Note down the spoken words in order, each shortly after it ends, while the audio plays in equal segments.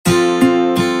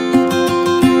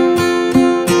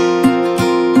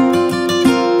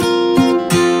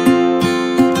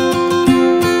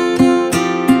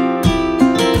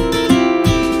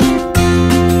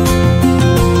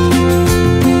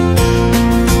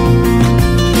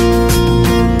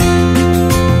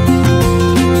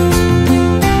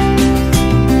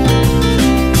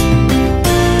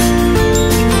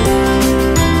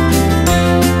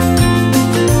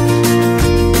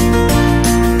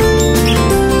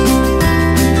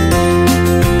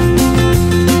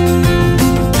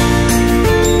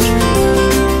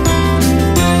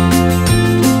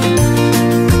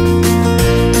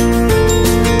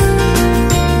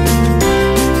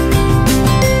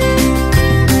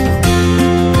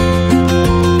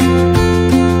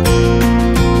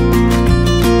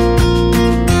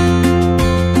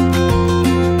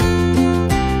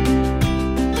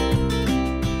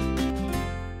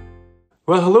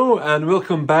and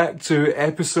welcome back to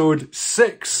episode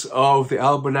 6 of the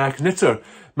Albanach Knitter.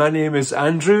 My name is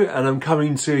Andrew and I'm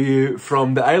coming to you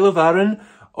from the Isle of Arran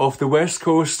off the west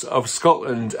coast of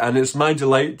Scotland, and it's my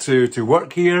delight to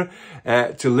work here,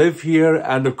 to live here,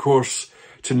 and of course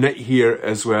to knit here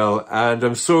as well. And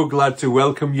I'm so glad to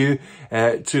welcome you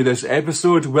to this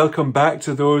episode. Welcome back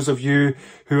to those of you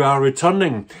who are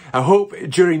returning. I hope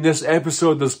during this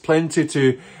episode there's plenty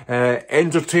to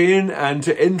entertain and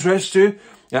to interest you.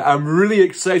 I'm really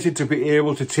excited to be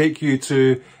able to take you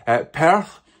to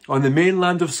Perth on the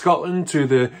mainland of Scotland, to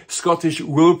the Scottish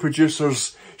Wool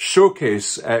Producers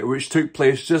Showcase, which took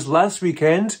place just last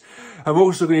weekend. I'm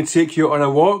also going to take you on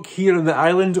a walk here on the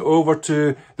island over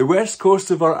to the west coast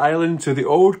of our island to the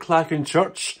old Clachan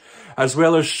church, as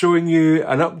well as showing you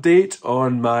an update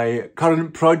on my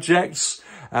current projects,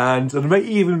 and there might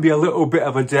even be a little bit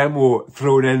of a demo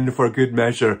thrown in for good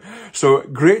measure. So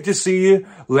great to see you.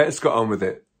 Let's get on with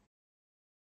it.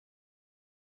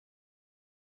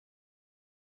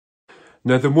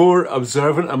 Now, the more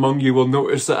observant among you will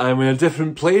notice that I'm in a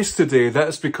different place today.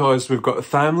 That's because we've got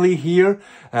family here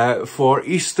for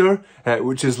Easter,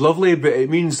 which is lovely, but it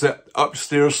means that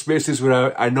upstairs spaces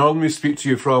where I normally speak to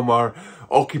you from are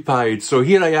occupied. So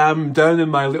here I am down in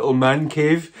my little man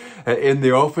cave in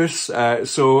the office.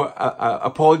 So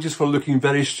apologies for looking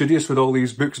very studious with all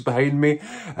these books behind me.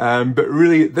 But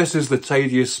really, this is the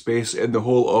tidiest space in the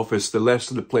whole office. The rest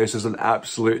of the place is an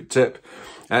absolute tip.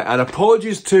 And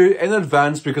apologies too in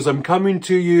advance because I'm coming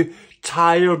to you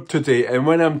tired today. And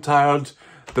when I'm tired,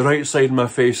 the right side of my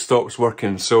face stops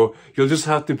working. So you'll just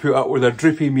have to put up with a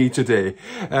droopy me today.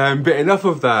 But enough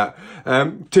of that.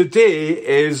 Today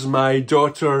is my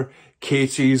daughter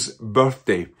Katie's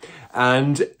birthday.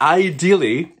 And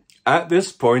ideally, at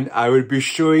this point, I would be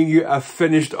showing you a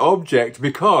finished object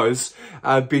because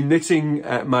I've been knitting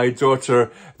my daughter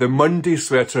the Monday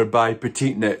sweater by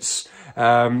Petite Knits.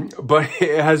 But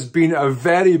it has been a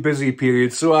very busy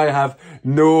period, so I have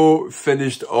no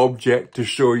finished object to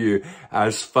show you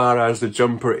as far as the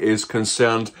jumper is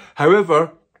concerned.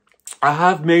 However, I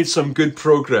have made some good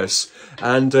progress,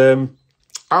 and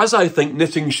as I think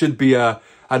knitting should be a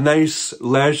nice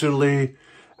leisurely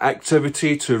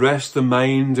activity to rest the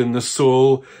mind and the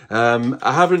soul,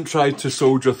 I haven't tried to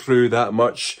soldier through that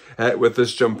much with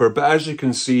this jumper, but as you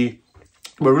can see,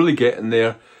 we're really getting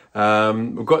there.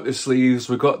 We've got the sleeves,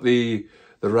 we've got the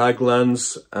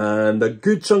raglans and a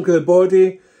good chunk of the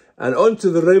body, and onto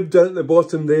the rib down at the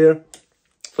bottom there.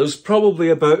 There's probably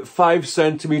about 5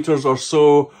 centimetres or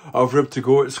so of rib to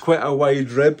go. It's quite a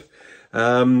wide rib.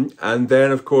 And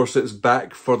then of course it's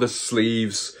back for the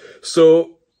sleeves.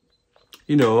 So,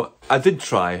 you know, I did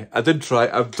try.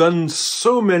 I've done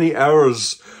so many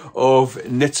hours of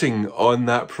knitting on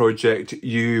that project,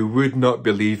 you would not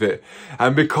believe it.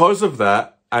 And because of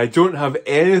that, I don't have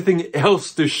anything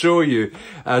else to show you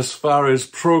as far as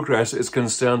progress is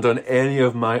concerned on any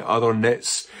of my other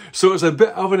knits. So it's a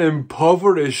bit of an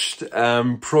impoverished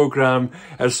program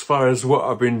as far as what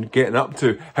I've been getting up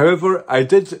to. However, I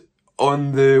did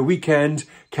on the weekend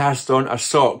cast on a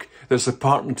sock that's a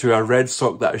partner to a red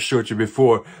sock that I showed you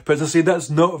before. But as I say, that's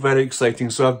not very exciting.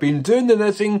 So I've been doing the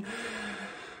knitting,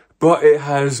 but it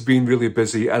has been really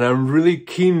busy, and I'm really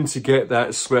keen to get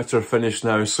that sweater finished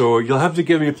now. So you'll have to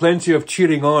give me plenty of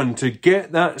cheering on to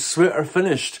get that sweater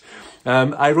finished.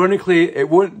 Ironically, it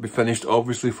won't be finished,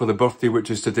 obviously, for the birthday, which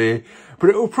is today,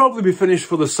 but it will probably be finished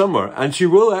for the summer, and she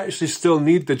will actually still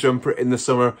need the jumper in the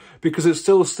summer because it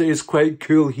still stays quite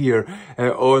cool here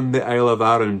on the Isle of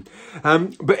Arran.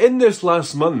 But in this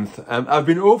last month, I've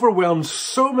been overwhelmed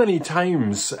so many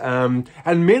times, and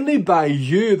mainly by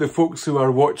you, the folks who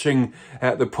are watching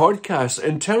the podcast,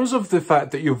 in terms of the fact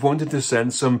that you've wanted to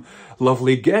send some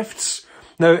lovely gifts.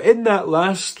 Now, in that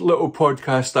last little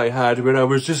podcast I had where I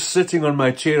was just sitting on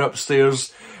my chair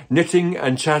upstairs, knitting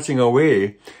and chatting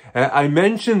away, I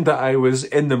mentioned that I was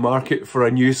in the market for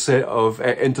a new set of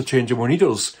interchangeable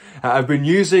needles. I've been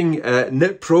using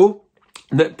Knit Pro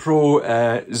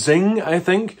Zing, I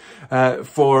think,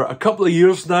 for a couple of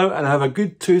years now, and I have a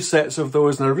good 2 sets of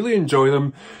those, and I really enjoy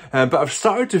them. But I've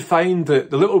started to find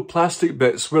that the little plastic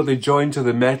bits where they join to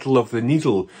the metal of the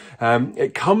needle,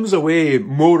 it comes away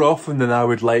more often than I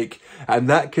would like, and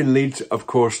that can lead, of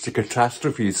course, to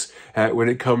catastrophes when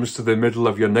it comes to the middle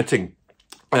of your knitting.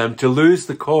 To lose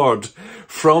the cord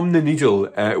from the needle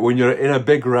when you're in a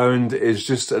big round is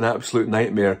just an absolute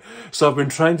nightmare. So I've been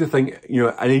trying to think, you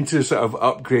know, I need to sort of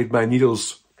upgrade my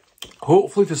needles,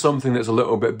 hopefully to something that's a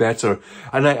little bit better.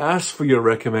 And I asked for your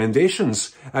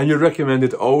recommendations, and you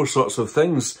recommended all sorts of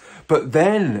things. But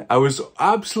then I was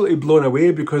absolutely blown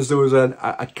away because there was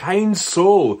a kind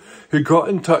soul who got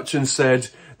in touch and said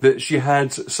that she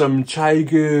had some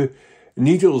Chaigu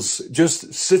needles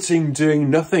just sitting doing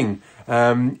nothing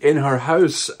in her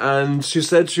house, and she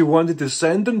said she wanted to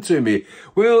send them to me.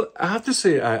 Well, I have to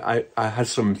say I had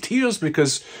some tears,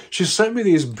 because she sent me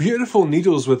these beautiful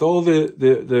needles with all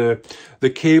the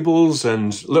cables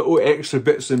and little extra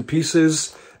bits and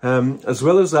pieces. As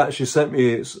well as that, she sent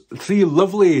me 3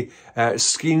 lovely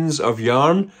skeins of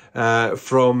yarn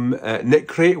from Knit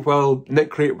Crate while Knit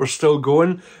Crate were still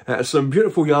going. Some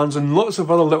beautiful yarns and lots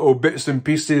of other little bits and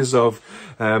pieces of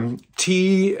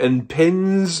tea and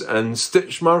pins and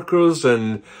stitch markers,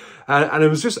 and I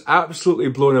was just absolutely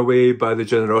blown away by the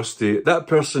generosity. That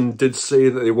person did say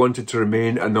that they wanted to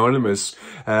remain anonymous,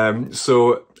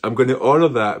 so I'm going to honour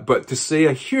that, but to say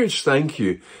a huge thank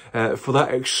you for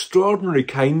that extraordinary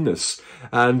kindness.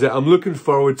 And I'm looking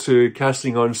forward to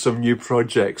casting on some new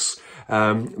projects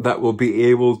that will be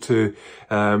able to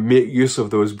make use of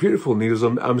those beautiful needles.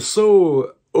 I'm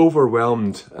so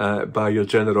overwhelmed by your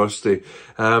generosity.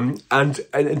 And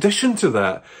in addition to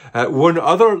that, one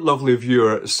other lovely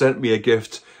viewer sent me a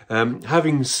gift.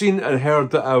 Having seen and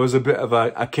heard that I was a bit of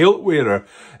a kilt wearer,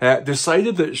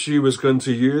 decided that she was going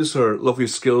to use her lovely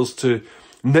skills to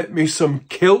knit me some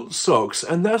kilt socks,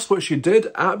 and that's what she did.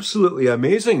 Absolutely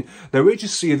amazing. Now, wait to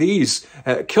see these.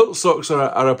 Kilt socks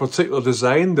are a particular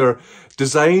design. They're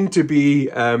designed to be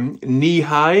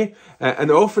knee-high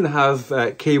and often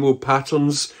have cable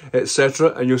patterns,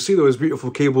 etc. And you'll see those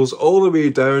beautiful cables all the way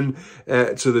down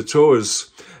to the toes.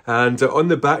 And on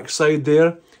the back side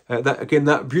there,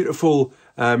 that beautiful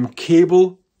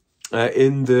cable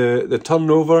in the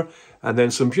turnover, and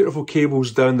then some beautiful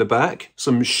cables down the back,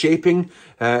 some shaping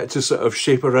to sort of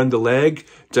shape around the leg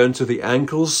down to the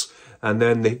ankles, and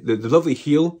then the lovely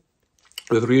heel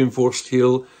with reinforced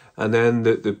heel, and then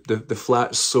the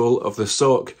flat sole of the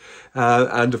sock.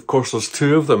 And of course there's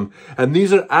 2 of them. And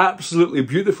these are absolutely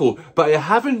beautiful, but I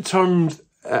haven't tried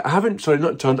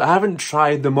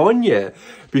them on yet,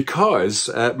 because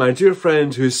my dear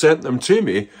friend who sent them to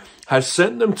me has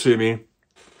sent them to me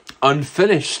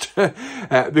unfinished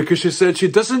because she said she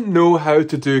doesn't know how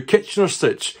to do Kitchener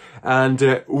stitch,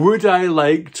 and would I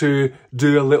like to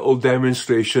do a little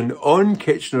demonstration on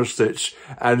Kitchener stitch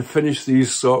and finish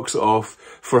these socks off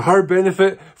for her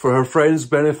benefit, for her friend's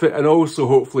benefit, and also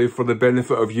hopefully for the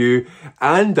benefit of you,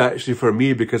 and actually for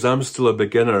me, because I'm still a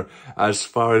beginner as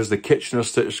far as the Kitchener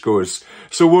stitch goes.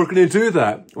 So we're going to do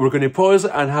that. We're going to pause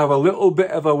and have a little bit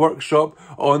of a workshop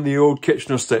on the old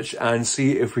Kitchener stitch and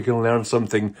see if we can learn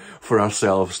something for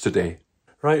ourselves today.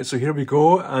 Right, so here we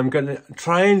go. I'm going to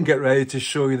try and get ready to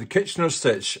show you the Kitchener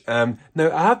stitch. Now,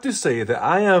 I have to say that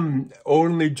I am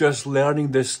only just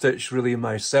learning this stitch really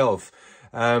myself.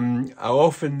 I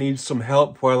often need some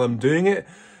help while I'm doing it,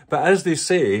 but as they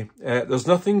say, there's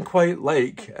nothing quite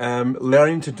like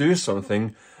learning to do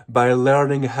something by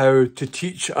learning how to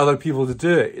teach other people to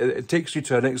do it. It takes you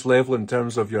to a next level in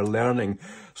terms of your learning.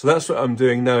 So that's what I'm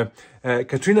doing now.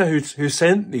 Katrina, who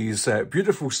sent these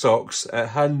beautiful socks,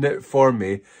 hand knit for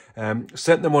me,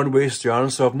 sent them on waste yarn.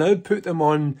 So I've now put them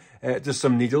on to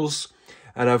some needles,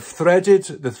 and I've threaded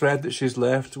the thread that she's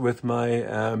left with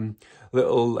my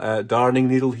little darning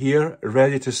needle here,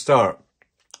 ready to start.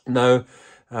 Now,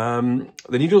 the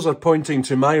needles are pointing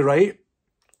to my right,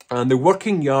 and the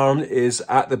working yarn is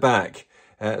at the back.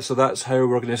 So that's how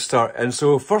we're going to start. And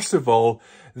so first of all,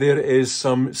 there is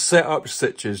some setup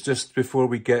stitches just before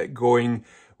we get going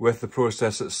with the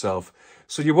process itself.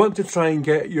 So you want to try and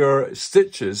get your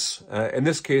stitches, in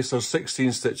this case there's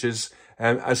 16 stitches,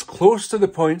 as close to the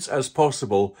points as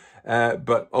possible,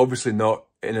 but obviously not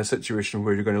in a situation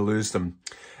where you're going to lose them.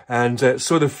 And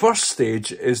so the first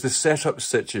stage is the setup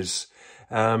stitches.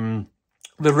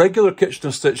 The regular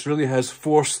Kitchener stitch really has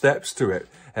 4 steps to it,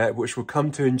 which we'll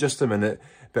come to in just a minute,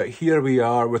 but here we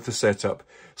are with the setup.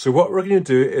 So what we're going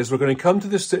to do is we're going to come to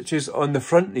the stitches on the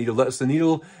front needle. That's the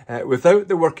needle without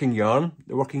the working yarn.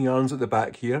 The working yarn's at the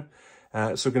back here.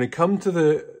 So we're going to come to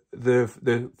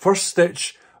the first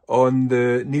stitch on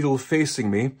the needle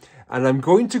facing me, and I'm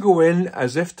going to go in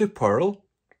as if to purl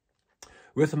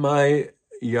with my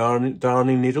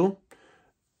darning needle,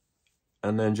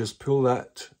 and then just pull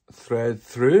that thread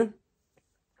through.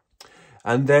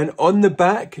 And then on the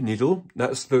back needle,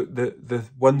 that's the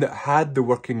one that had the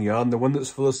working yarn, the one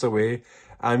that's furthest away,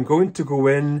 I'm going to go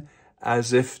in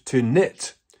as if to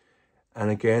knit, and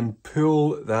again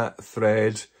pull that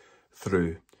thread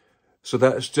through. So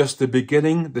that's just the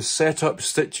beginning, the setup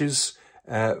stitches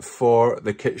for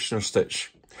the Kitchener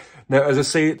stitch. Now, as I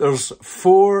say, there's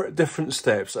 4 different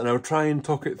steps, and I'll try and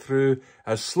talk it through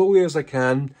as slowly as I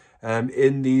can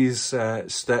in these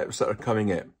steps that are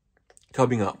coming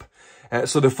up.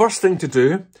 So the first thing to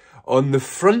do on the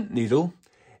front needle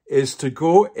is to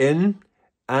go in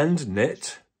and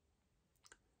knit,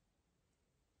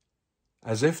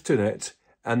 as if to knit,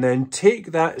 and then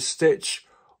take that stitch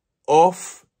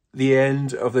off the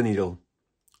end of the needle.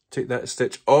 Take that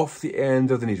stitch off the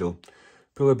end of the needle.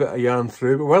 Pull a bit of yarn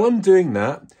through, but while I'm doing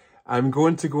that, I'm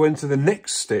going to go into the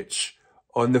next stitch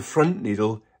on the front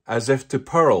needle as if to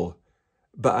purl,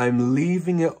 but I'm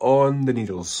leaving it on the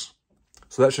needles.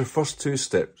 So that's your first two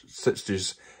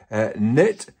stitches.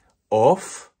 Knit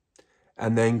off,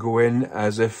 and then go in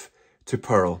as if to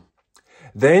purl.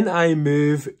 Then I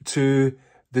move to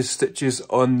the stitches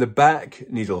on the back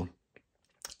needle.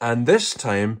 And this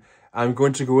time, I'm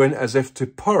going to go in as if to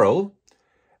purl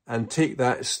and take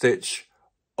that stitch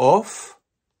off,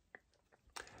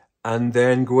 and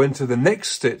then go into the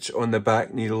next stitch on the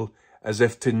back needle as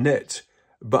if to knit,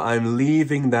 but I'm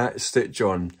leaving that stitch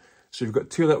on. So you've got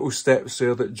two little steps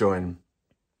there that join.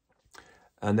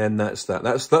 And then that's that.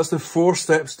 That's the 4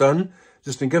 steps done.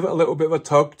 Just to give it a little bit of a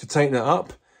tug to tighten it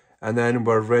up, and then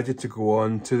we're ready to go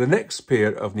on to the next pair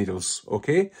of needles,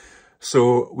 okay?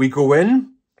 So we go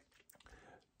in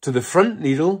to the front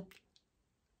needle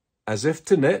as if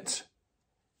to knit,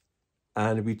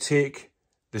 and we take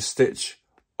the stitch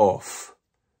off.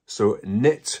 So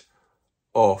knit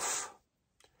off.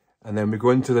 And then we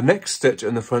go into the next stitch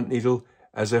on the front needle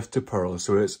as if to purl.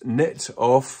 So it's knit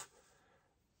off,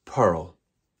 purl.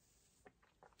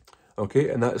 Okay,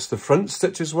 and that's the front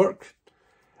stitches work.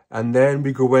 And then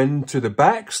we go into the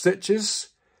back stitches.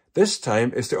 This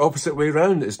time it's the opposite way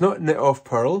round. It's not knit off,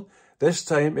 purl. This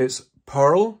time it's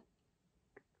purl,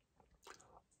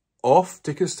 off,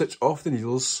 take a stitch off the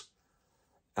needles,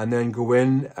 and then go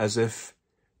in as if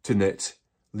to knit,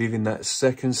 leaving that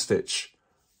second stitch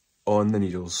on the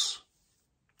needles.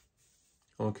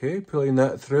 Okay, pulling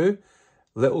that through,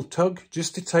 little tug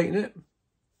just to tighten it.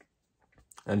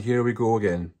 And here we go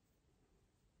again.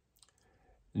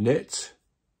 Knit,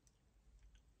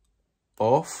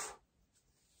 off,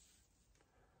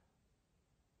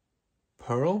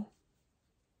 purl,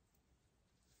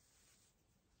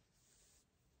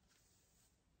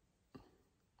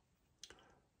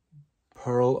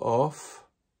 purl off,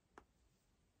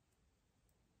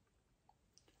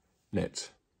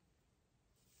 knit.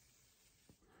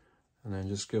 And then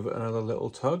just give it another little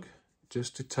tug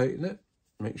just to tighten it,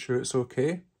 make sure it's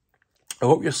okay. I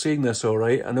hope you're seeing this all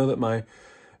right. I know that my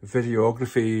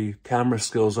videography camera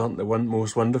skills aren't the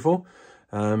most wonderful,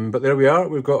 but there we are.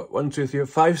 We've got 1, 2, 3,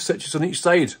 5 stitches on each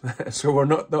side, so we're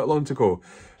not long to go.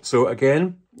 So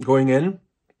again, going in,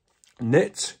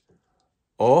 knit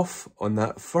off on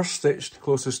that first stitch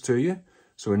closest to you.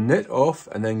 So knit off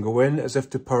and then go in as if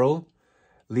to purl,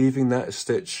 leaving that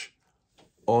stitch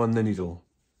on the needle.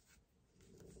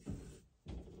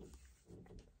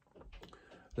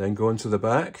 Then go into the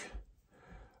back,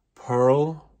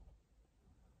 purl,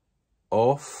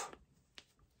 off,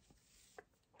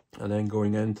 and then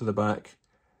going into the back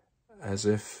as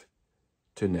if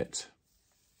to knit.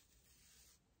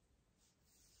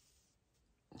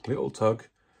 Little tug,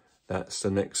 that's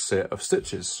the next set of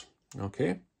stitches,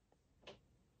 okay?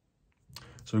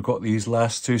 So we've got these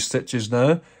last 2 stitches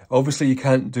now. Obviously you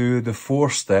can't do the 4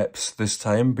 steps this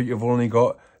time, but you've only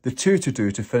got the 2 to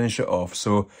do to finish it off.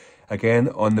 So again,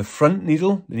 on the front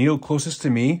needle, the needle closest to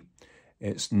me,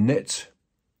 it's knit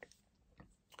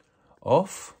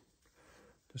off,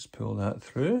 just pull that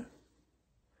through,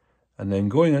 and then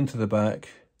going into the back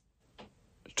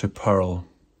to purl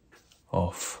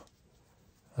off.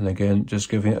 And again, just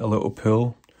giving it a little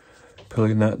pull,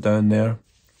 pulling that down there.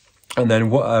 And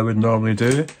then what I would normally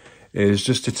do is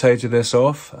just to tidy this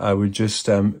off, I would just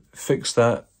fix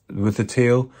that with the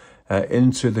tail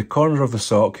into the corner of the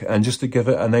sock, and just to give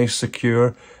it a nice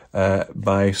secure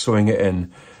by sewing it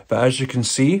in. But as you can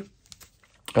see,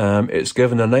 it's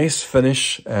given a nice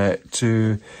finish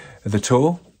to the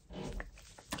toe,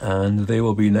 and they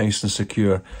will be nice and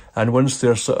secure. And once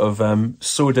they're sort of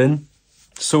sewn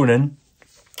in,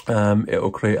 it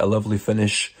will create a lovely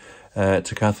finish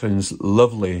to Catherine's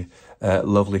lovely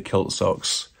kilt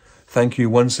socks. Thank you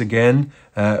once again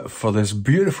for this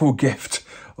beautiful gift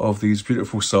of these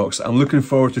beautiful socks. I'm looking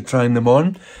forward to trying them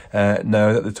on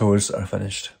now that the toes are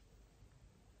finished.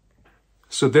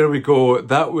 So there we go.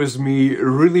 That was me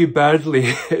really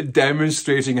badly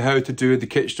demonstrating how to do the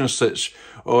Kitchener stitch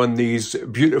on these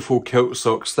beautiful kilt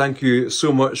socks. Thank you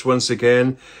so much once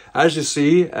again. As you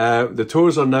see, the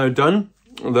toes are now done.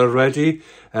 They're ready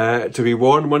to be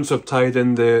worn once I've tied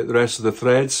in the rest of the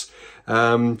threads.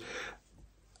 I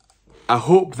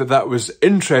hope that was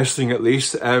interesting at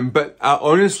least, but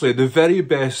honestly, the very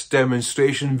best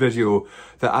demonstration video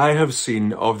that I have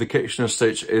seen of the Kitchener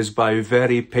stitch is by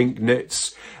Very Pink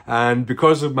Knits. And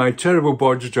because of my terrible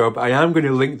bodge job, I am going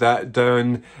to link that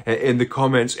down in the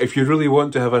comments. If you really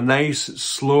want to have a nice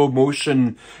slow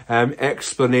motion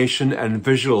explanation and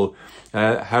visual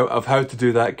of how to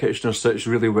do that Kitchener stitch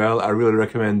really well, I really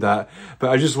recommend that.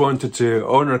 But I just wanted to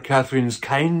honour Catherine's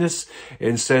kindness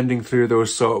in sending through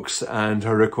those socks and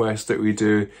her request that we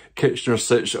do Kitchener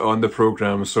stitch on the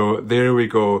programme. So there we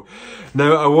go.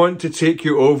 Now I want to take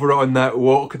you over on that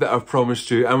walk that I've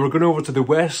promised you, and we're going over to the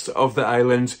west of the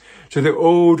island to the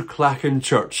old Clachan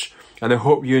church, and I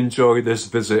hope you enjoy this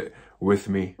visit with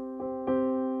me.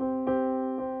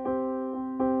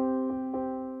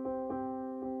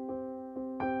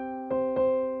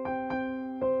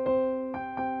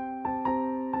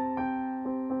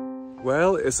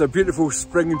 Well, it's a beautiful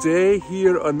spring day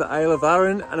here on the Isle of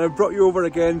Arran, and I've brought you over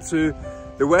again to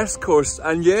the west coast.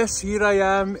 And yes, here I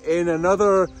am in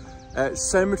another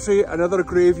cemetery, another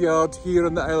graveyard here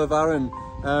on the Isle of Arran.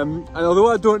 And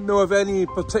although I don't know of any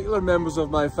particular members of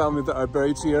my family that are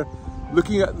buried here,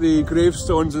 looking at the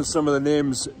gravestones and some of the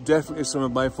names, definitely some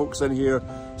of my folks in here,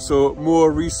 so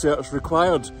more research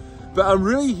required. But I'm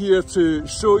really here to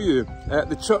show you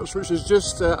the church, which is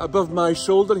just above my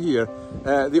shoulder here,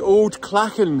 the old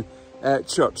Clachan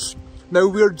church. Now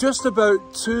we're just about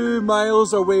 2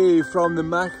 miles away from the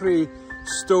Macri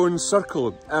stone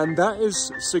circle, and that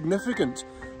is significant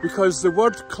because the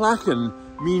word Clachan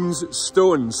means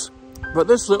stones. But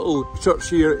this little church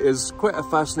here is quite a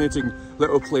fascinating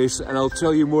little place, and I'll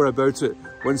tell you more about it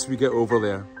once we get over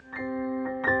there.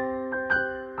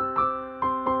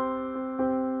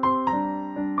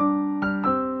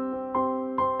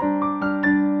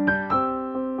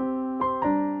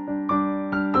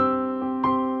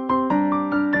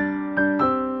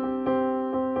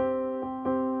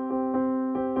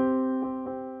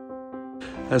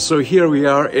 And so here we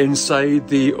are inside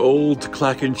the old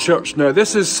Clachan church. Now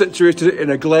this is situated in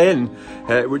a glen,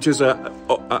 which is a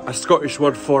Scottish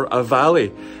word for a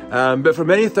valley. But for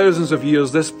many thousands of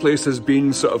years this place has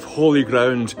been sort of holy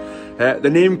ground. The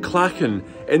name Clachan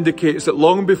indicates that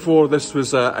long before this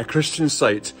was a Christian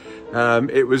site,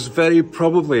 it was very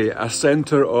probably a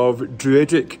centre of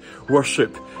Druidic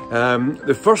worship.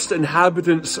 The first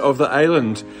inhabitants of the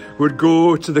island would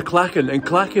go to the Clachan, and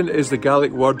Clachan is the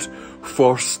Gaelic word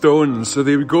for stones. So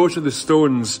they would go to the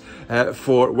stones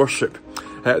for worship.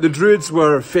 The Druids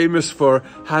were famous for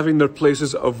having their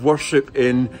places of worship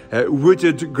in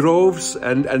wooded groves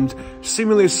and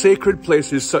seemingly sacred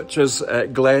places such as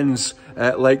glens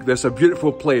like this, a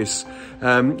beautiful place,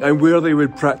 and where they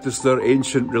would practice their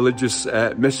ancient religious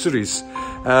mysteries.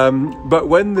 But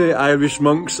when the Irish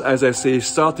monks, as I say,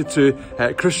 started to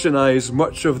Christianise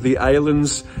much of the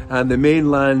islands and the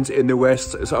mainland in the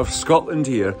west of Scotland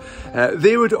here,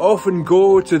 they would often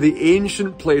go to the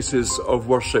ancient places of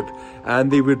worship,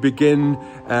 and they would begin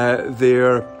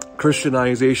their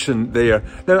Christianization there.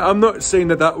 Now, I'm not saying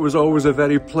that that was always a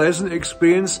very pleasant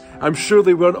experience. I'm sure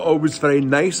they weren't always very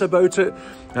nice about it,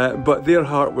 but their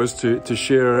heart was to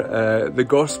share the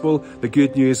gospel, the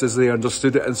good news as they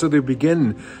understood it. And so they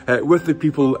begin with the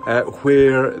people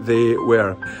where they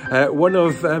were. One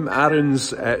of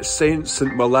Arran's saints,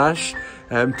 St. Malash,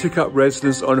 took up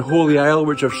residence on Holy Isle,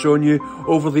 which I've shown you,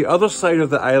 over the other side of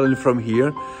the island from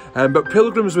here. But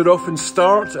pilgrims would often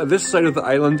start at this side of the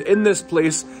island in this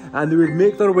place, and they would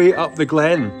make their way up the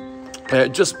glen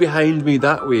just behind me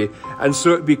that way. And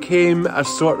so it became a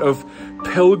sort of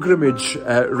pilgrimage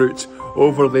route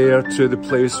over there to the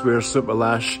place where St.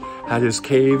 Malash had his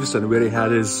caves and where he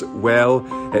had his well,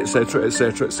 etc,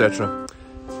 etc, etc.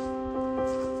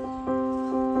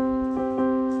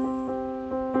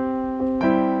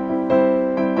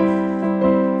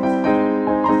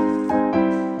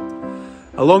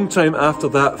 A long time after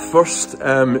that first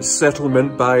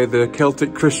settlement by the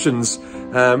Celtic Christians,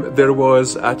 there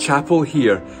was a chapel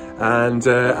here, and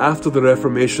after the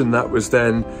Reformation that was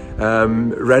then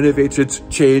renovated,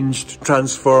 changed,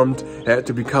 transformed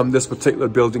to become this particular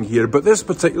building here. But this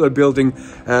particular building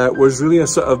was really a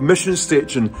sort of mission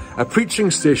station, a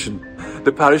preaching station.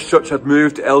 The parish church had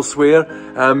moved elsewhere,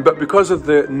 but because of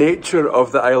the nature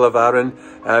of the Isle of Arran,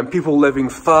 people living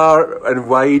far and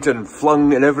wide and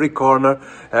flung in every corner,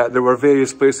 there were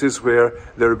various places where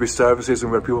there would be services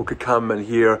and where people could come and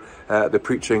hear the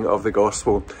preaching of the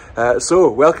gospel. So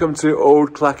welcome welcome to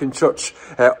Old Clachan Church.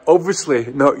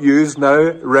 Obviously not used now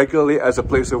regularly as a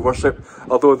place of worship,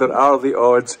 although there are the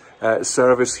odd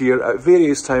service here at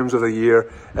various times of the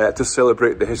year to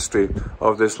celebrate the history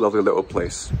of this lovely little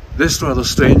place. This rather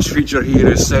strange feature here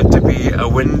is said to be a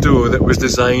window that was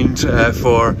designed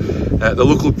for the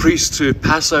local priest to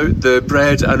pass out the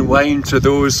bread and wine to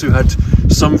those who had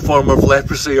some form of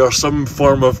leprosy or some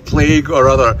form of plague or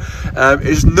other.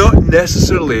 It's not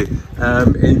necessarily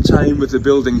in time with the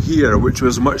building here, which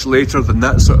was much later than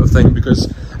that sort of thing,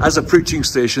 because as a preaching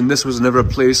station this was never a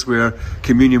place where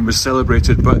communion was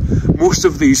celebrated, but most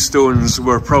of these stones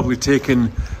were probably taken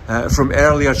from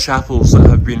earlier chapels that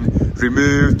have been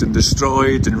removed and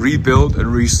destroyed and rebuilt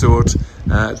and restored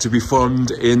to be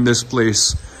formed in this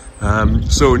place.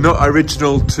 So not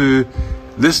original to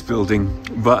this building,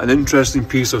 but an interesting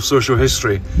piece of social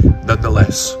history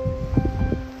nonetheless.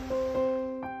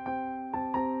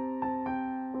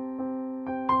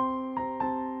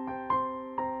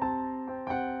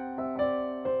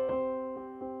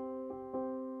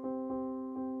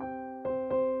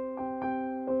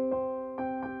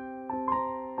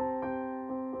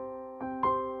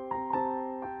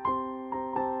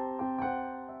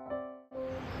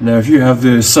 Now, if you have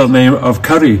the surname of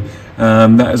Curry,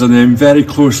 that is a name very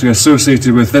closely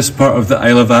associated with this part of the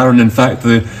Isle of Arran. In fact,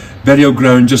 the burial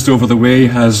ground just over the way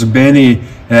has many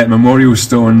memorial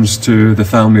stones to the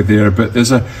family there, but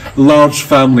there's a large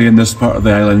family in this part of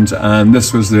the island, and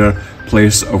this was their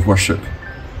place of worship.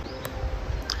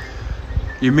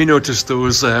 You may notice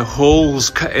those holes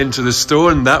cut into the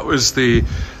stone. That was the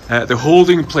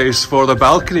holding place for the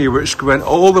balcony, which went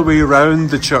all the way around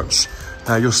the church.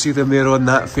 You'll see them there on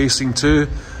that facing too.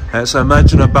 So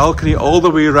imagine a balcony all the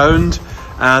way around,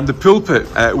 and the pulpit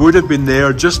would have been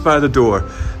there just by the door.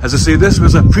 As I say, this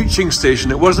was a preaching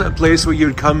station. It wasn't a place where you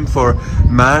would come for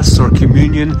mass or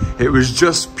communion. It was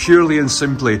just purely and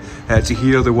simply to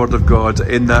hear the word of God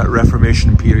in that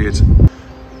Reformation period.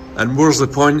 And more's the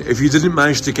point, if you didn't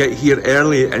manage to get here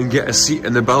early and get a seat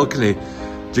in the balcony,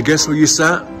 do you guess where you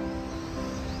sat?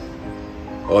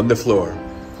 On the floor.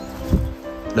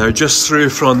 Now, just through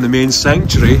from the main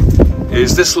sanctuary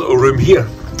is this little room here,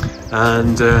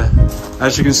 and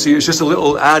as you can see, it's just a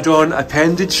little add-on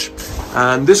appendage,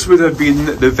 and this would have been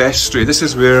the vestry. This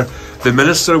is where the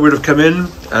minister would have come in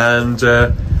and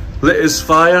lit his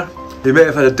fire. He might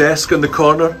have had a desk in the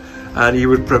corner, and he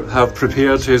would have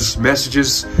prepared his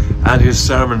messages and his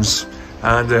sermons.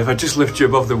 And if I just lift you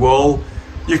above the wall,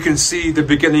 you can see the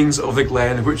beginnings of the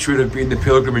glen, which would have been the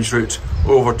pilgrimage route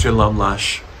over to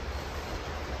Albanach.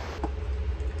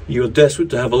 You were desperate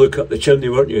to have a look up the chimney,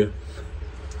 weren't you?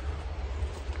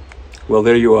 Well,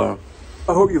 there you are.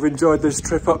 I hope you've enjoyed this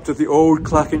trip up to the Old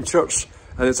Clachan Church,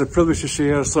 and it's a privilege to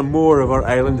share some more of our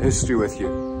island history with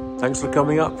you. Thanks for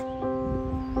coming up.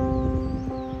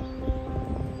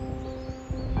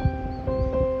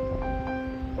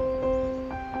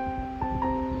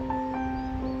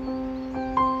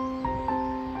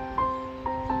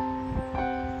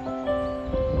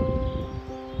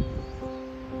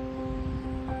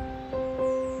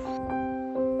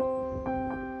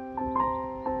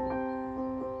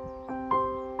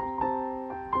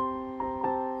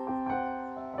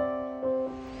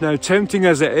 Now, tempting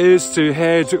as it is to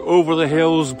head over the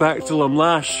hills back to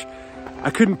Albanach,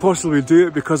 I couldn't possibly do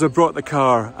it because I brought the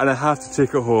car and I have to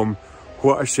take it home.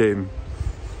 What a shame.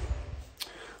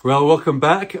 Well, welcome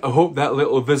back. I hope that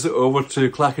little visit over to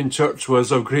Clachan Church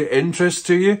was of great interest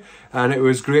to you, and it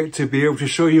was great to be able to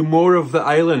show you more of the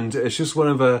island. It's just one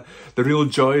of the real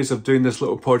joys of doing this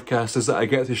little podcast, is that I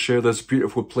get to share this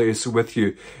beautiful place with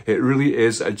you. It really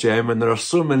is a gem, and there are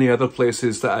so many other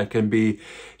places that I can be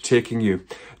taking you.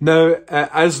 Now,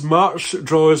 as March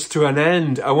draws to an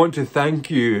end, I want to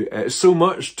thank you so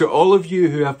much to all of you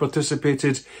who have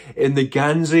participated in the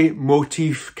Gansey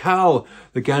Motif KAL.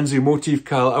 The Gansey Motif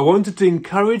KAL. I wanted to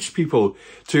encourage people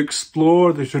to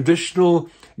explore the traditional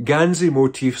Gansey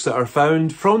motifs that are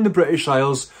found from the British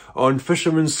Isles on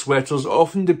fishermen's sweaters,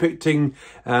 often depicting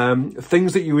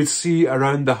things that you would see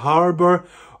around the harbour,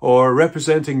 or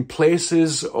representing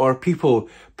places or people,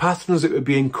 patterns that would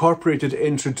be incorporated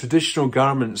into traditional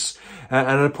garments. And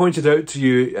I pointed out to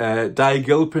you Di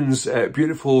Gilpin's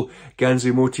beautiful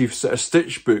Gansey Motifs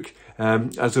stitch book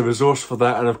as a resource for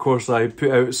that. And of course I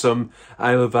put out some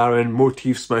Isle of Arran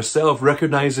motifs myself,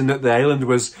 recognising that the island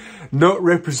was not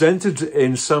represented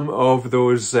in some of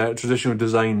those traditional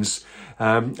designs.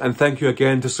 And thank you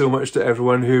again so much to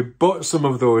everyone who bought some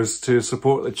of those to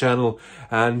support the channel,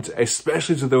 and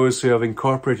especially to those who have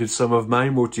incorporated some of my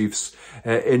motifs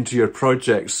into your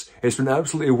projects. It's been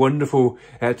absolutely wonderful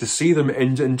to see them.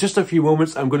 In just a few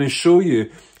moments, I'm going to show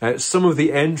you some of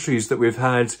the entries that we've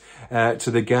had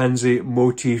to the Gansey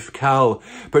Motif KAL.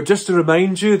 But just to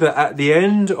remind you that at the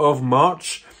end of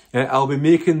March, I'll be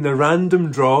making the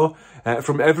random draw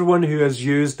from everyone who has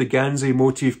used the Gansey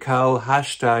Motif KAL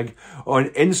hashtag on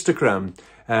Instagram.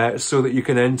 So that you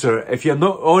can enter. If you're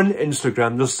not on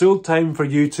Instagram, there's still time for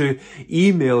you to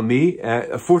email me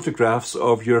photographs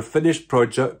of your finished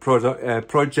projects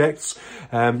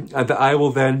and that I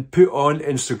will then put on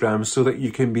Instagram so that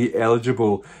you can be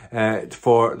eligible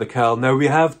for the KAL. Now, we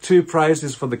have 2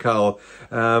 prizes for the KAL.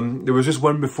 There was just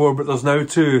one before, but there's now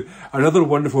 2. Another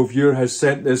wonderful viewer has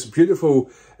sent this beautiful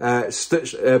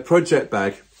stitch project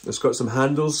bag. It's got some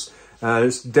handles.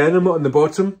 It's denim on the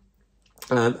bottom.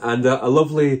 And a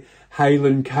lovely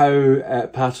Highland cow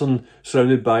pattern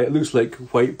surrounded by, it looks like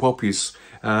white poppies.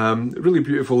 Really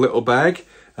beautiful little bag.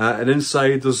 And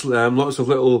inside there's lots of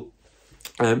little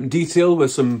detail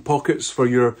with some pockets for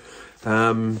your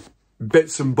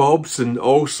bits and bobs and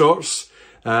all sorts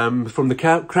from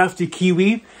the Crafty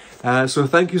Kiwi. So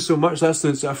thank you so much.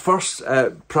 That's our first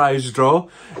prize draw.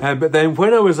 But then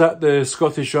when I was at the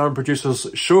Scottish Yarn Producers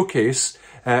Showcase,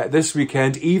 this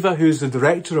weekend, Eva, who's the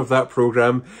director of that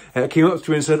programme, came up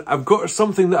to me and said, I've got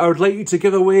something that I would like you to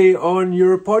give away on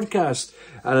your podcast.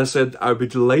 And I said, I'd be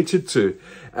delighted to.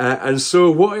 And so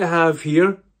what I have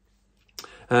here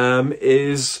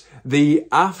is the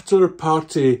After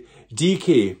Party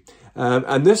DK.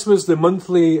 And this was the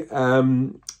monthly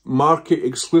market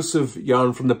exclusive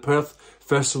yarn from the Perth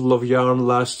Festival of Yarn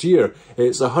last year.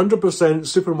 It's 100%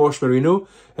 superwash merino,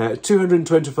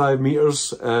 225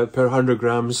 metres per 100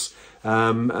 grams,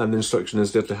 and the instruction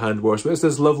is there to hand wash. But it's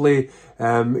this lovely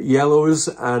yellows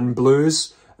and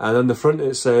blues, and on the front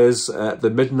it says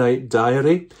the Midnight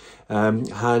Diary,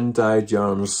 hand-dyed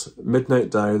yarns.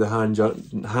 Midnight Diary, the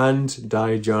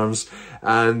hand-dyed yarns,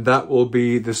 and that will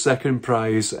be the second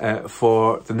prize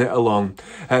for the knit along.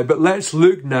 But let's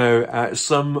look now at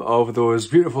some of those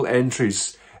beautiful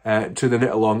entries to the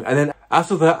knit along, and then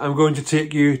after that I'm going to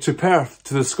take you to Perth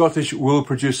to the Scottish Wool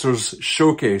Producers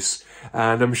Showcase,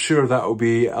 and I'm sure that will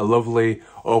be a lovely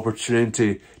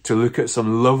opportunity to look at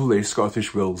some lovely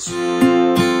Scottish wools.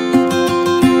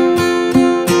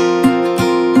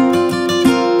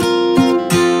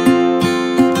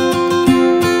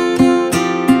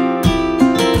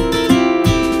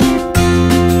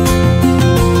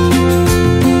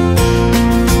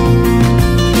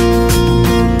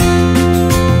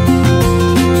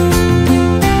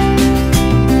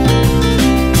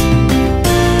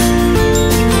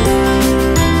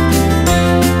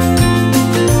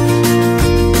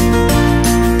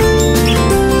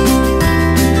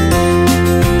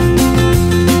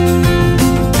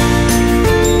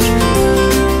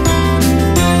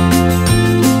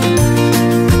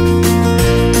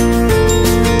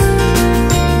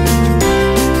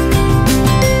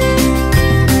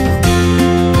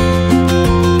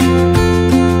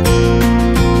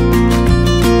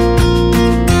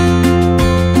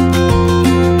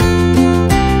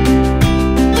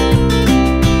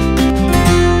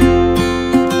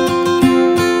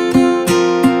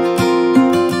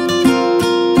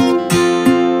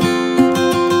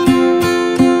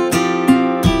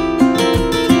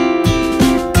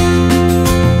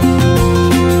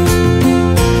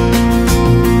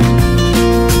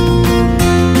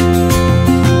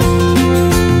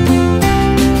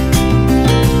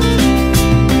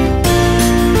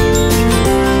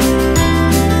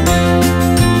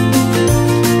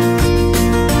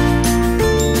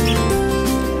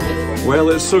 Well,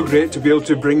 it's so great to be able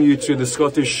to bring you to the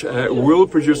Scottish Wool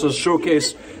Producers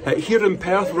Showcase here in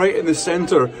Perth, right in the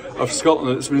centre of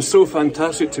Scotland. It's been so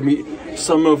fantastic to meet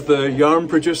some of the yarn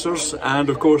producers, and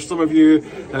of course some of you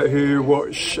who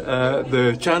watch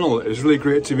the channel. It's really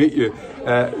great to meet you.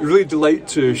 Really delight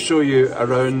to show you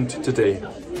around today.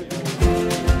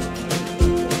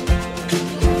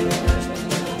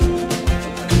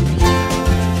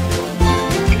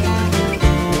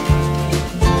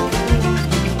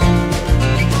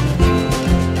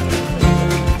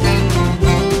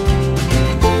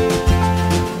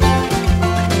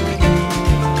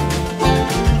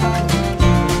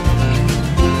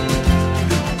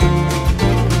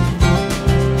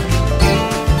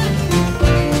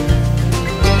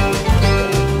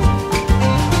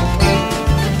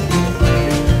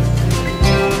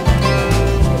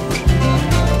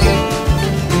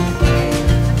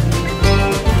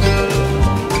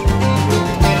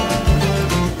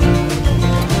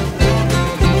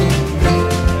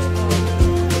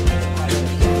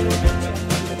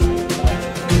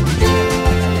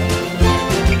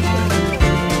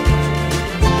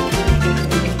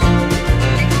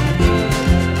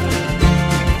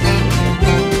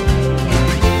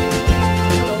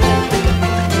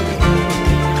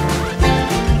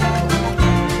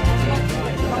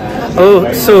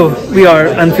 Oh, so we are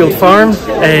Anfield Farm,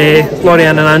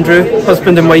 Lorianne and Andrew,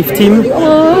 husband and wife team,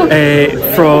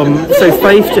 from South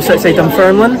Fife, just outside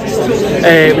Dunfermline.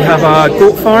 We have a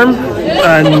goat farm,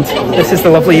 and this is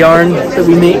the lovely yarn that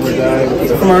we make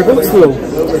from our goat's wool.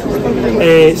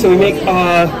 So we make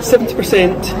a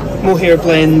 70% mohair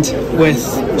blend with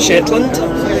Shetland.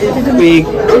 We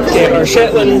get our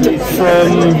Shetland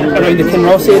from around the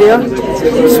Kinross area,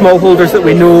 smallholders that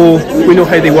we know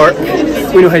how they work,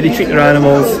 we know how they treat their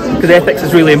animals, because ethics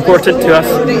is really important to us.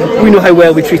 We know how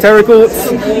well we treat our goats,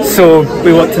 so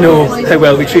we want to know how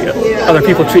well we treat other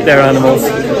people treat their animals.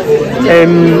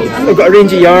 We've got a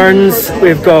range of yarns.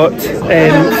 We've got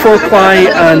 4-ply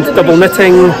and double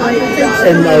knitting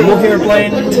in our mohair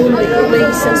blend.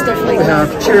 We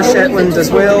have pure Shetland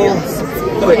as well,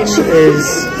 which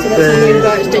is the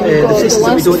fleeces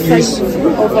that we don't use for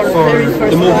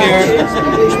the mohair.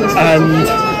 And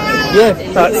yeah,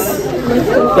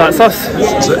 that's us.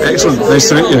 That's excellent. Nice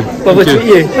to meet you. Lovely to meet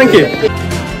you. Thank you.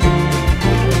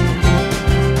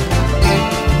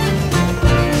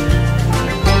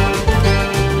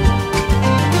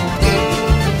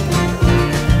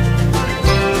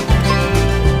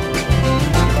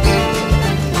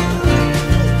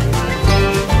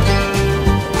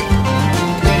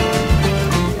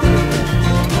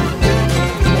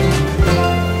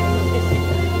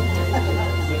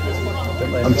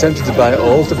 I'm tempted to buy it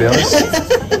all, to be honest.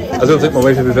 I don't think my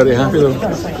wife would be very happy though.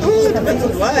 Oh, depends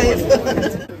on the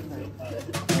wife.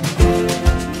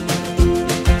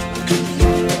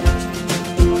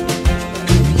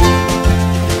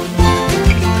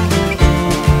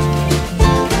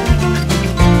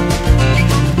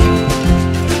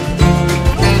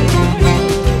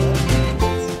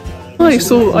 Hi,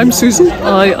 so I'm Susan.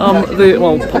 I am the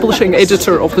publishing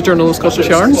editor of the Journal of Scottish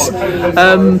Yarns,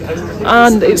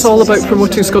 and it's all about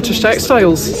promoting Scottish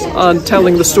textiles and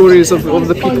telling the stories of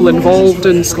the people involved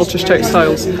in Scottish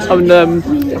textiles. And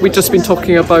we've just been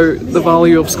talking about the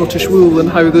value of Scottish wool and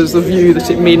how there's a view that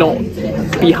it may not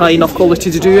be high enough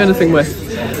quality to do anything with.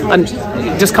 And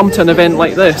you just come to an event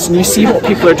like this and you see what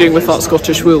people are doing with that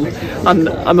Scottish wool, and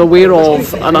I'm aware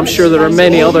of, and I'm sure there are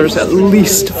many others, at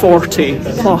least 40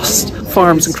 plus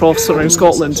farms and crofts around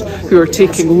Scotland who are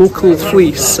taking local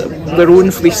fleece, their own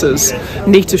fleeces,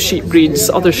 native sheep breeds,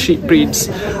 other sheep breeds,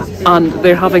 and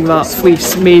they're having that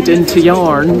fleece made into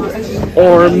yarn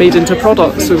or made into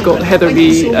products. So we've got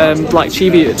Heatherby Black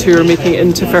Cheviot who are making it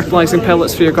into fertilising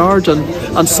pellets for your garden,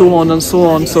 and so on and so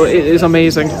on. So it is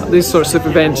amazing. These sorts of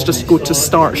events just go to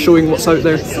start showing what's out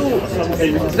there.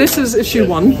 This is issue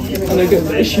 1, and I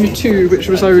got issue 2, which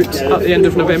was out at the end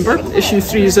of November. Issue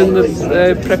 3 is in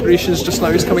the preparations just now,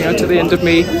 is coming out at the end of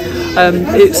May.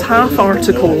 It's half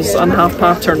articles and half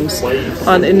patterns,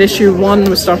 and in issue 1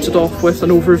 we started off with an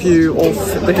overview of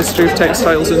the history of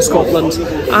textiles in Scotland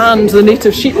and the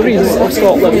native sheep breeds of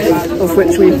Scotland, of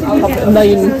which we have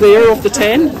 9 there of the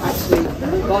 10.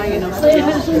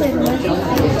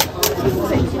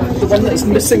 The one that's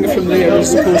missing from there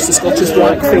is of course the Scottish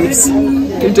blackface.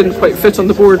 It didn't quite fit on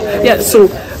the board. Yeah, so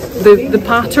the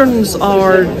patterns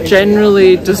are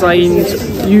generally designed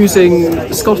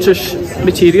using Scottish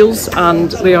materials,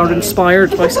 and they are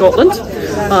inspired by Scotland.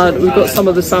 And we've got some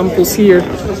of the samples here.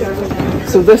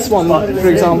 So this one, for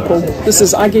example, this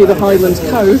is Aggie the Highland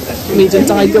cow, made in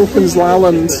Di Gilpin's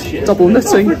Lalland double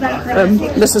knitting.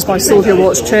 This is by Sylvia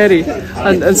Watts Cherry.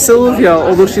 And Sylvia,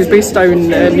 although she's based down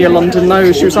near London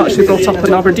now, she was actually brought up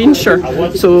in Aberdeenshire.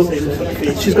 So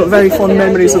she's got very fond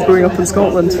memories of growing up in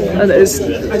Scotland. And it is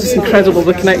just incredible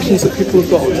the connections that people have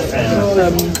got.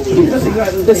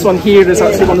 This one here is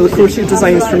actually one of the crochet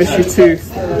designs from issue 2.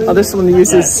 This one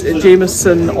uses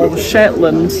Jameson of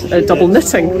Shetland double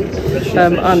knitting,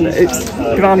 and it's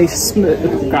Granny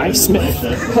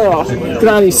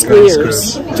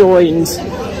squares joined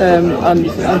and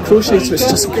crocheted, so it's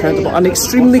just incredible and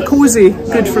extremely cosy,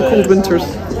 good for cold winters.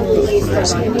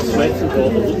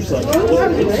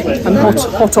 And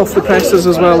hot off the presses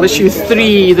as well. Issue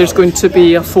 3, there's going to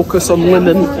be a focus on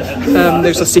linen.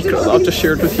 There's a secret that I've just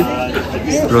shared with you.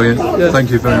 Brilliant. Yeah. Thank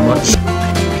you very much.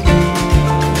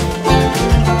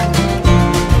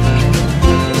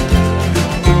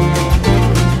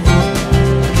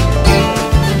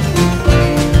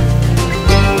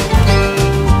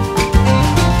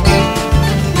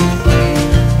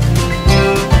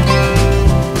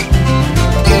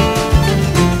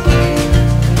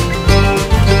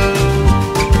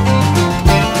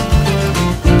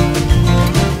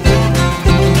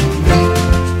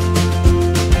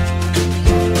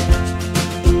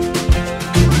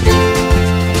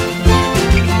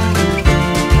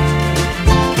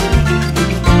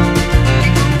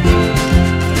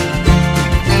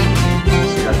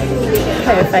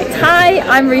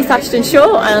 I'm Ruth Ashton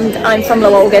Shaw and I'm from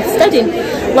Lowolgeth, Stedin.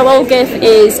 Lowolgeth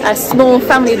is a small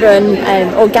family-run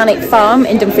organic farm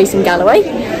in Dumfries and Galloway,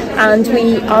 and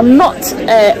we are not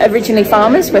originally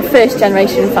farmers. We're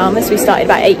first-generation farmers. We started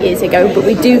about 8 years ago, but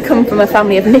we do come from a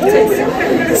family of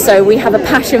knitters. So we have a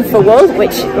passion for wool,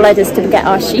 which led us to get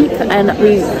our sheep, and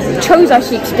we chose our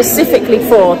sheep specifically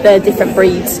for their different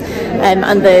breeds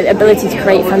and the ability to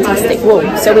create fantastic wool.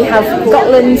 So we have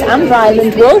Gotland and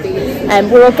Ryland wool.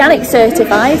 We're organic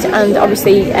certified, and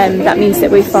obviously that means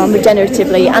that we farm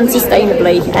regeneratively and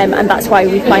sustainably, and that's why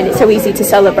we find it so easy to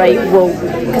celebrate wool,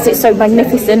 because it's so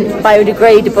magnificent,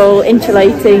 biodegradable,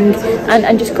 insulating,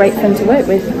 and just great fun to work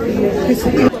with.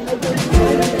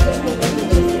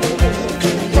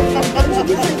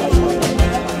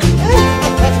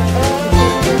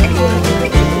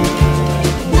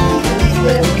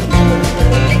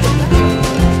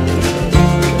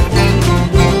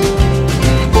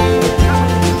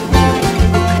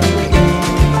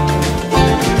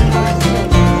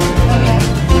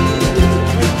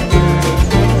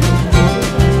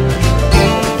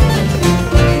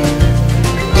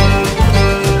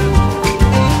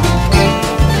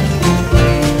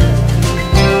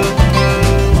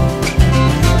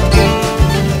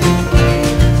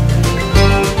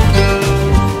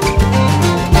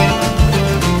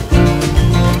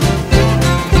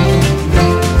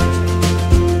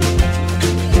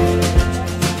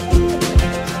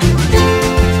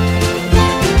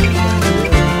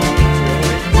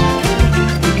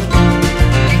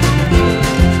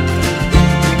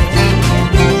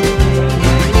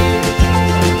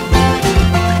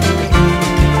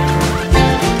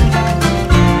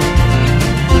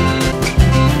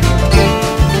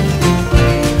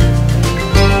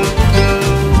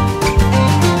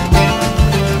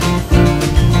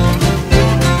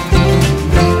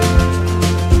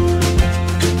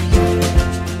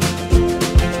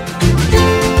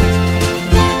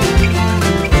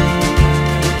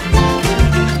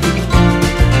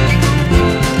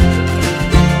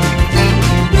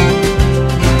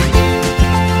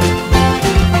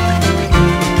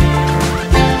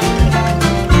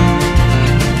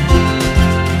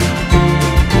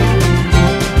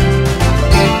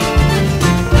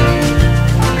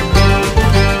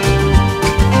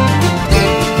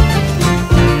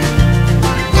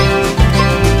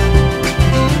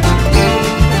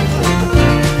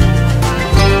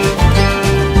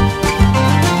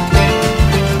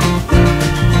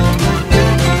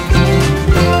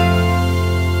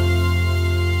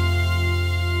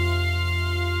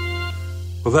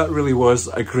 Well, that really was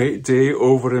a great day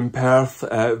over in Perth,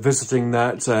 visiting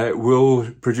that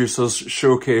wool producers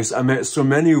showcase. I met so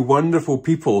many wonderful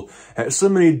people, so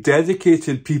many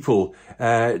dedicated people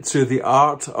to the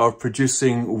art of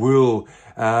producing wool.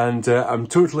 And I'm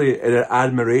totally in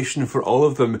admiration for all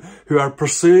of them who are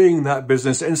pursuing that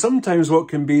business in sometimes what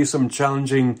can be some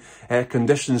challenging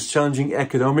conditions, challenging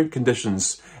economic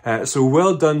conditions. So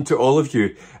well done to all of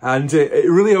you. And it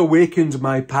really awakened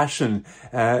my passion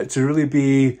to really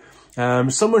be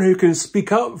someone who can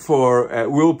speak up for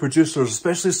wool producers,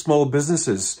 especially small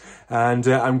businesses. And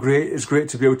it's great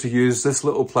to be able to use this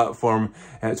little platform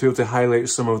to be able to highlight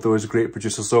some of those great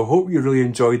producers. So I hope you really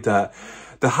enjoyed that.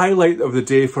 The highlight of the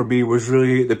day for me was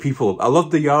really the people. I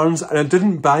loved the yarns, and I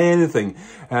didn't buy anything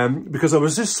because I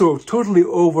was just so totally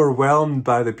overwhelmed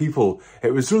by the people.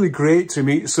 It was really great to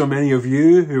meet so many of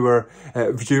you who were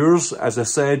viewers, as I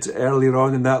said earlier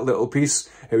on in that little piece.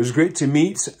 It was great to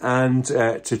meet and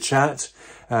to chat.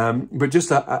 But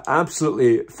just an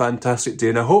absolutely fantastic day.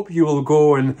 And I hope you will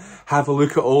go and have a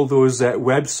look at all those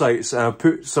websites. I'll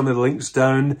put some of the links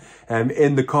down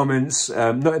in the comments,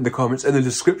 not in the comments, in the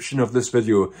description of this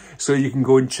video. So you can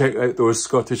go and check out those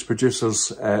Scottish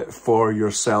producers for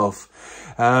yourself.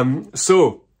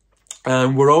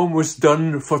 We're almost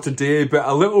done for today, but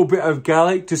a little bit of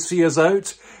Gaelic to see us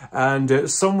out. And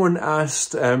someone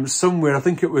asked somewhere, I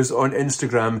think it was on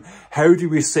Instagram, how do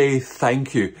we say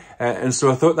thank you? And so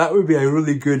I thought that would be a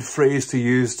really good phrase to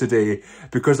use today,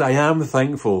 because I am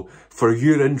thankful for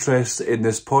your interest in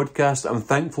this podcast. I'm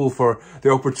thankful for the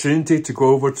opportunity to go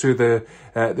over to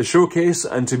the showcase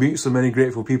and to meet so many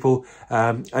grateful people,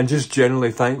 and just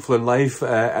generally thankful in life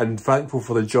and thankful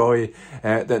for the joy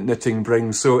that knitting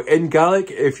brings. So in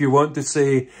Gaelic, if you want to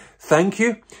say thank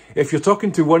you, if you're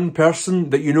talking to one person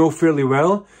that you know fairly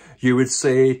well, you would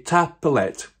say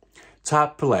tapalet.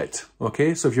 Tapalet.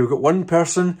 Okay, so if you've got one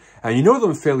person and you know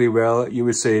them fairly well, you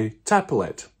would say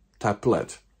tapalet.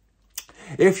 Tapalet.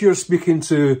 If you're speaking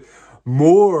to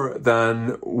more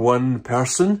than one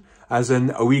person, as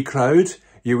in a wee crowd,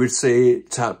 you would say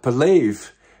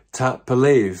tapalev.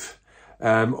 Tapalev.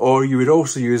 Or you would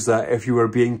also use that if you were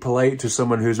being polite to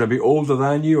someone who's maybe older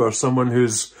than you or someone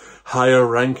who's higher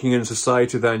ranking in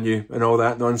society than you and all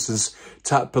that nonsense.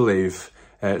 Tapelev.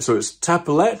 So it's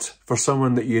tapelet for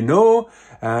someone that you know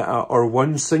or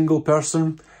one single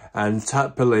person, and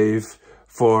tapelev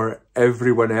for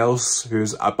everyone else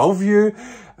who's above you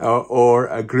or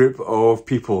a group of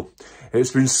people.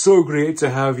 It's been so great to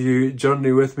have you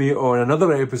journey with me on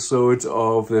another episode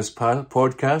of this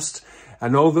podcast.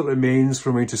 And all that remains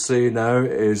for me to say now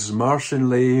is Martin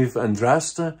Leave and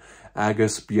Drasta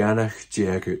agus Bianach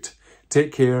Diagut.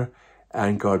 Take care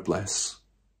and God bless.